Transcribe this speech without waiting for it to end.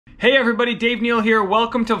Hey everybody, Dave Neal here.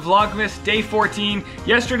 Welcome to Vlogmas Day 14.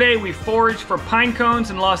 Yesterday we foraged for pine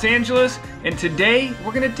cones in Los Angeles, and today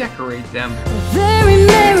we're gonna decorate them. Very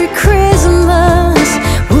Merry Christmas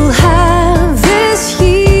we'll have this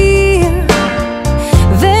year.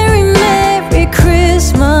 Very Merry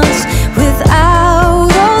Christmas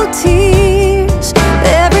without all tears.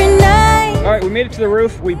 Every night. All right, we made it to the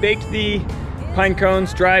roof. We baked the pine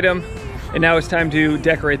cones, dried them, and now it's time to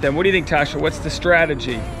decorate them. What do you think, Tasha? What's the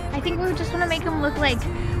strategy? I think we just want to make them look like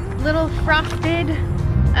little frosted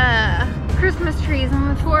Christmas trees in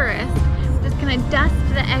the forest. Just gonna dust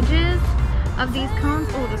the edges of these cones.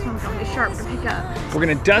 Oh, this one's gonna be sharp to pick up. We're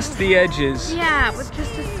gonna dust the edges. Yeah, with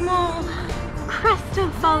just a small crest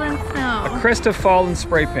of fallen snow. A crest of fallen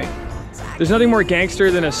spray paint. There's nothing more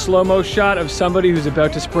gangster than a slow-mo shot of somebody who's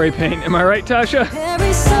about to spray paint. Am I right, Tasha?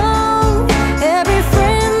 Every song, every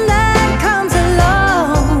friend that comes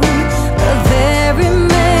along, a very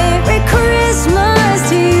Merry Christmas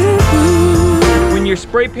to you. When you're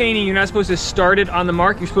spray painting, you're not supposed to start it on the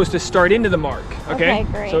mark. You're supposed to start into the mark. Okay?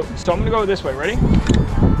 Okay, great. So I'm gonna go this way. Ready?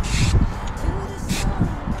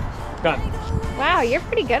 Done. Wow, you're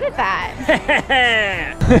pretty good at that.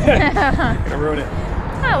 Gonna ruin it.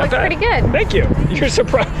 Oh, looks pretty good. Thank you. You're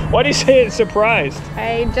surprised. Why do you say it's surprised?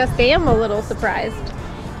 I just am a little surprised.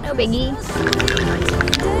 No biggie.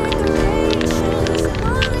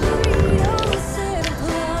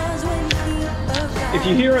 If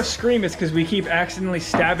you hear us scream, it's because we keep accidentally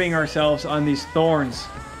stabbing ourselves on these thorns.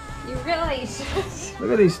 You really should.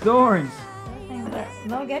 Look at these thorns.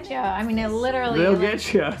 They'll get you. I mean, it literally. They'll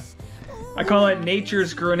get you. I call it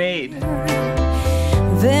nature's grenade.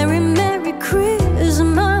 Very Merry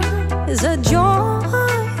Christmas is a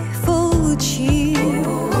joyful cheer.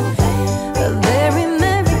 A very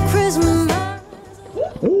Merry Christmas.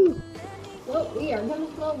 Well, we are gonna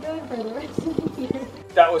smell good for the rest of the year.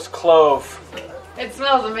 That was clove. It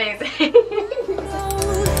smells amazing. Teach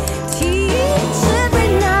every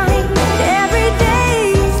night, every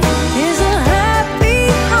day is a happy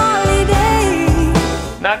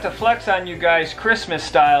holiday. Not to flex on you guys Christmas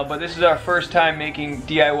style, but this is our first time making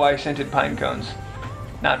DIY scented pine cones.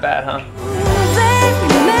 Not bad, huh? Very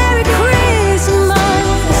Merry Christmas,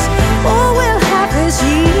 oh, we'll have this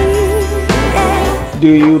year. Do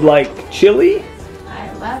you like chili?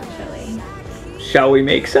 I love chili. Shall we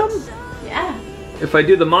make some? Yeah. If I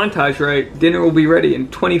do the montage right, dinner will be ready in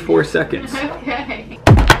 24 seconds. Okay.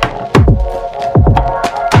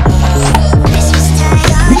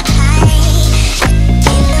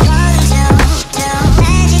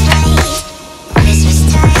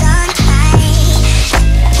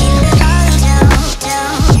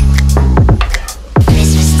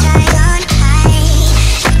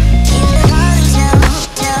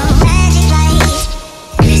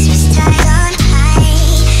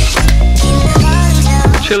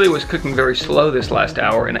 Chili was cooking very slow this last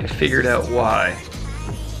hour, and I figured out why.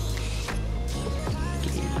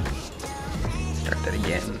 Start that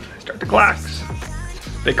again. Start the clocks.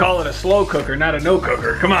 They call it a slow cooker, not a no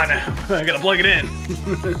cooker. Come on now, I gotta plug it in.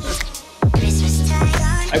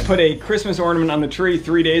 I put a Christmas ornament on the tree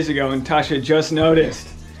 3 days ago, and Tasha just noticed.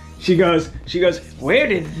 She goes, where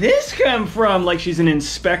did this come from? Like she's an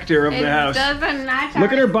inspector of the house. It doesn't match.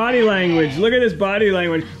 Look at her body language. Look at this body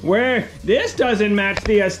language. Where this doesn't match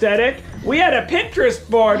the aesthetic. We had a Pinterest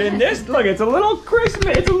board and this, look, it's a little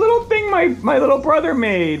Christmas, it's a little thing my little brother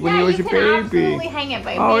made when he was a baby. You can absolutely hang it,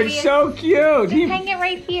 but Oh, maybe it's so cute. Just hang it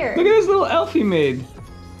right here. Look at this little elf he made.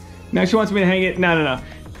 Now she wants me to hang it. No.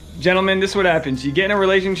 Gentlemen, this is what happens. You get in a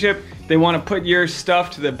relationship, they want to put your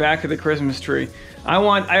stuff to the back of the Christmas tree. I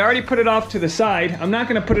already put it off to the side. I'm not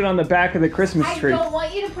gonna put it on the back of the Christmas tree. I don't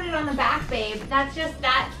want you to put it on the back, babe. That's just,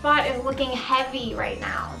 that spot is looking heavy right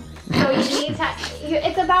now. So you need to,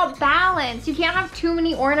 it's about balance. You can't have too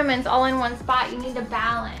many ornaments all in one spot. You need to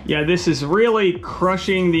balance. Yeah, this is really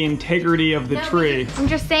crushing the integrity of the tree. I'm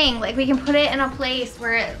just saying, like, we can put it in a place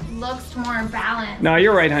where it looks more balanced. No,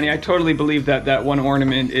 you're right, honey. I totally believe that one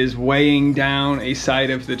ornament is weighing down a side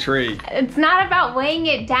of the tree. It's not about weighing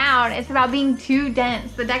it down. It's about being too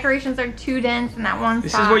dense. The decorations are too dense in that one spot.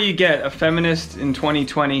 This is what you get, a feminist in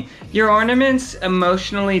 2020. Your ornament's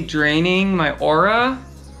emotionally draining my aura.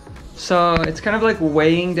 So it's kind of like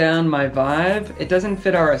weighing down my vibe. It doesn't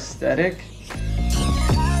fit our aesthetic.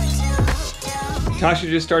 Tasha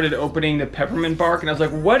just started opening the peppermint bark and I was like,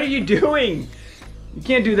 what are you doing? You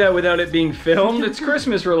can't do that without it being filmed. It's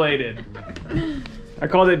Christmas related.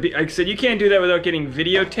 I said you can't do that without getting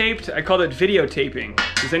videotaped. I called it videotaping.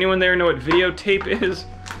 Does anyone there know what videotape is?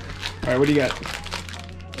 All right, what do you got?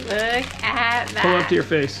 Look at that. Pull it up to your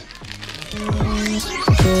face.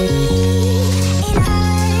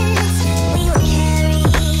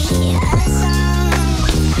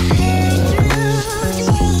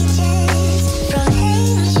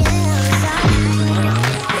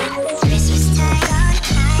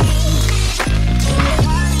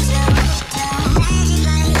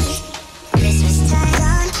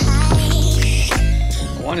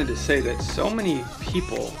 say that so many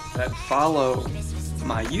people that follow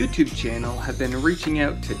my YouTube channel have been reaching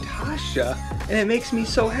out to Tasha, and it makes me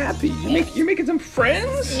so happy. You're making some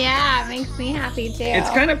friends? Yeah, it makes me happy too. It's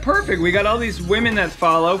kind of perfect. We got all these women that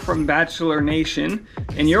follow from Bachelor Nation,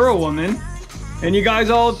 and you're a woman, and you guys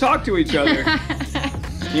all talk to each other.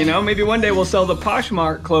 You know, maybe one day we'll sell the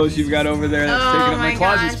Poshmark clothes you've got over there that's taking up my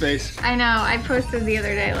closet space. I know. I posted the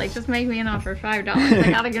other day, like, just make me an offer, $5. I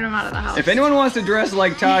gotta get them out of the house. If anyone wants to dress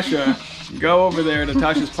like Tasha, go over there to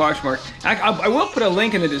Tasha's Poshmark. I will put a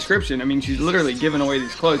link in the description. I mean, she's literally giving away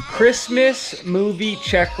these clothes. Christmas movie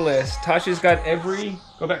checklist. Tasha's got every...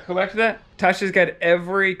 Go back to that. Tasha's got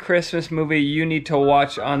every Christmas movie you need to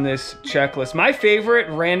watch on this checklist. My favorite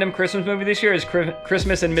random Christmas movie this year is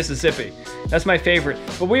Christmas in Mississippi. That's my favorite.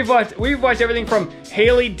 But we've watched everything from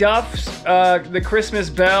Haley Duff's The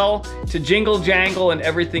Christmas Bell to Jingle Jangle and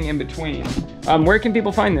everything in between. Where can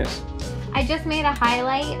people find this? I just made a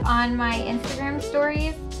highlight on my Instagram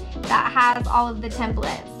stories that has all of the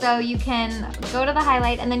templates. So you can go to the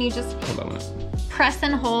highlight and then you just press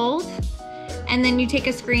and hold. And then you take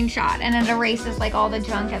a screenshot and it erases like all the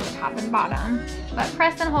junk at the top and bottom. But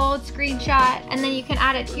press and hold, screenshot, and then you can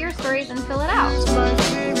add it to your stories and fill it out.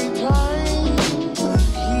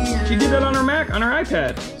 She did that on her Mac, on her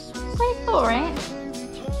iPad. Pretty cool, right?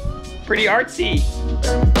 Pretty artsy.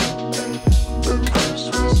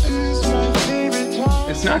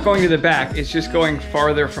 It's not going to the back, it's just going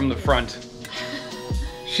farther from the front.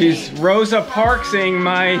 She's Rosa Parksing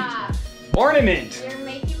my ornament.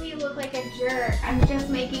 I'm just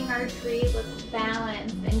making our tree look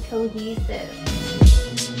balanced and cohesive.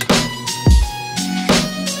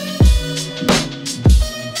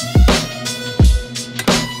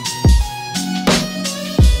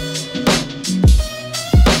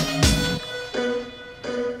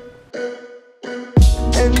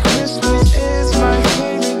 And Christmas is my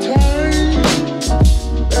favorite time.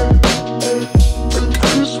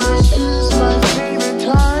 Christmas is my favorite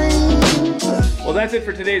time. Well, that's it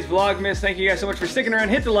for today's Vlogmas. Thank you guys so much for sticking around.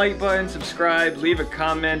 Hit the like button, subscribe, leave a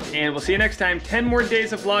comment, and we'll see you next time. 10 more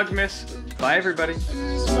days of Vlogmas. Bye, everybody.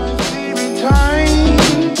 It's my favorite time.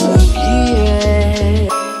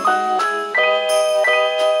 Yeah.